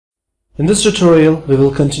In this tutorial, we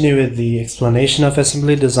will continue with the explanation of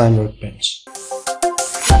assembly design workbench.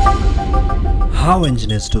 How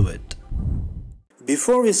engineers do it.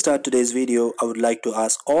 Before we start today's video, I would like to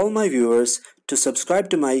ask all my viewers to subscribe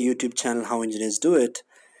to my YouTube channel How Engineers Do It.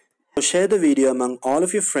 So share the video among all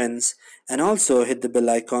of your friends and also hit the bell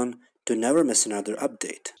icon to never miss another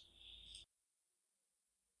update.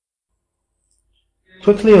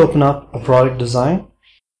 Quickly open up a product design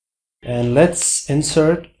and let's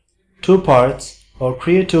insert two parts or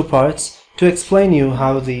create two parts to explain you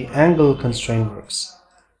how the angle constraint works.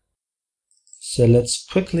 So let's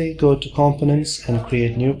quickly go to components and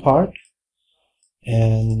create new part,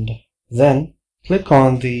 and then double click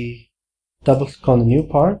on the new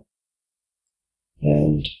part,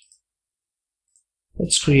 and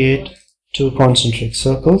let's create two concentric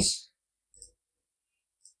circles,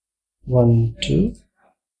 1, 2,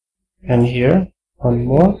 and here one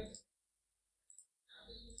more.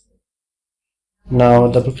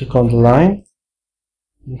 Now double click on the line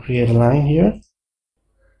and create a line here,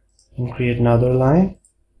 and create another line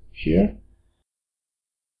here,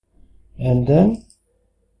 and then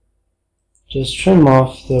just trim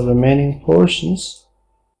off the remaining portions.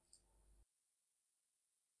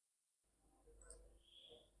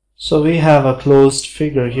 So we have a closed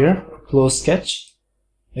figure here, closed sketch.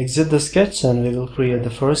 Exit the sketch and we will create the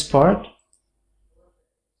first part.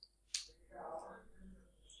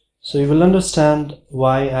 So you will understand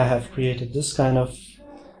why I have created this kind of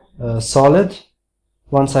solid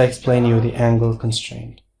once I explain you the angle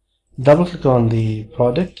constraint. Double click on the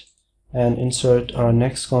product and insert our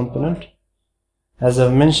next component. As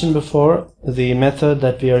I've mentioned before, the method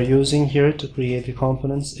that we are using here to create the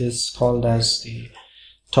components is called as the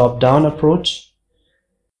top-down approach.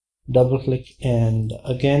 Double click and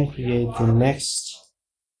again create the next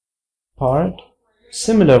part,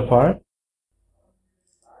 similar part.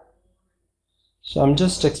 So I'm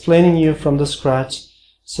just explaining you from the scratch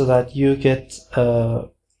so that you get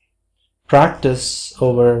practice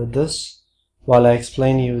over this while I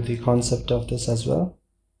explain you the concept of this as well.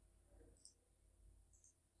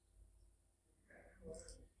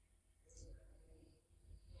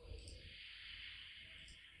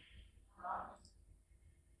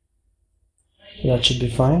 That should be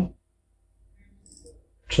fine.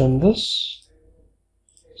 Trim this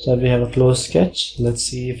so that we have a closed sketch. Let's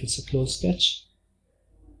see if it's a closed sketch.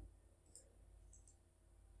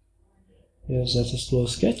 Yes, that's a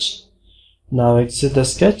closed sketch. Now exit the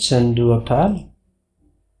sketch and do a pad.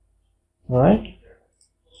 Alright.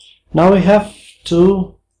 Now we have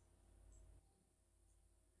two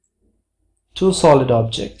solid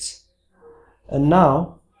objects. And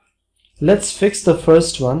now let's fix the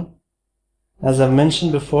first one. As I've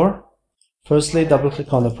mentioned before, firstly double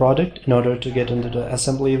click on the product in order to get into the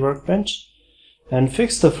assembly workbench and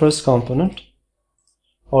fix the first component,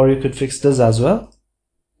 or you could fix this as well.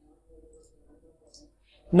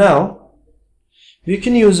 Now we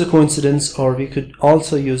can use a coincidence, or we could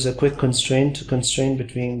also use a quick constraint to constrain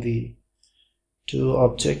between the two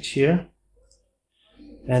objects here,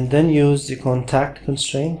 and then use the contact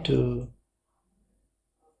constraint to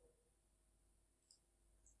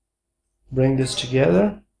bring this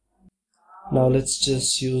together. Now let's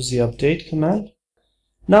just use the update command.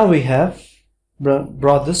 Now we have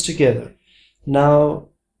brought this together. Now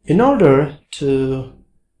in order to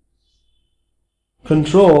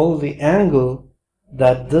control the angle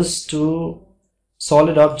that these two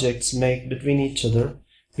solid objects make between each other,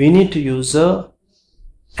 we need to use a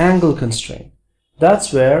angle constraint.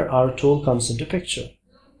 That's where our tool comes into picture.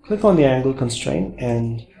 Click on the angle constraint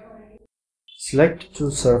and select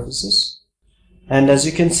two surfaces. And as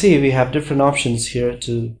you can see, we have different options here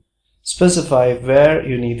to specify where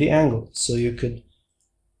you need the angle. So you could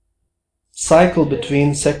cycle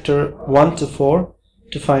between sector 1 to 4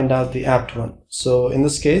 to find out the apt one. So in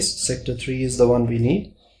this case, sector 3 is the one we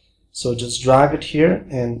need. So just drag it here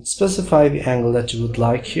and specify the angle that you would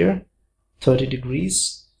like here, 30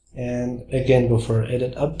 degrees. And again, go for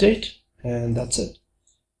edit update, and that's it.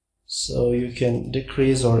 So you can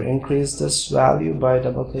decrease or increase this value by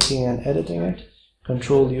double clicking and editing it.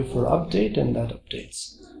 Control U for update, and that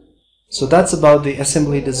updates. So that's about the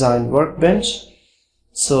assembly design workbench.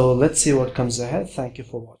 So let's see what comes ahead. Thank you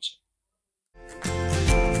for watching.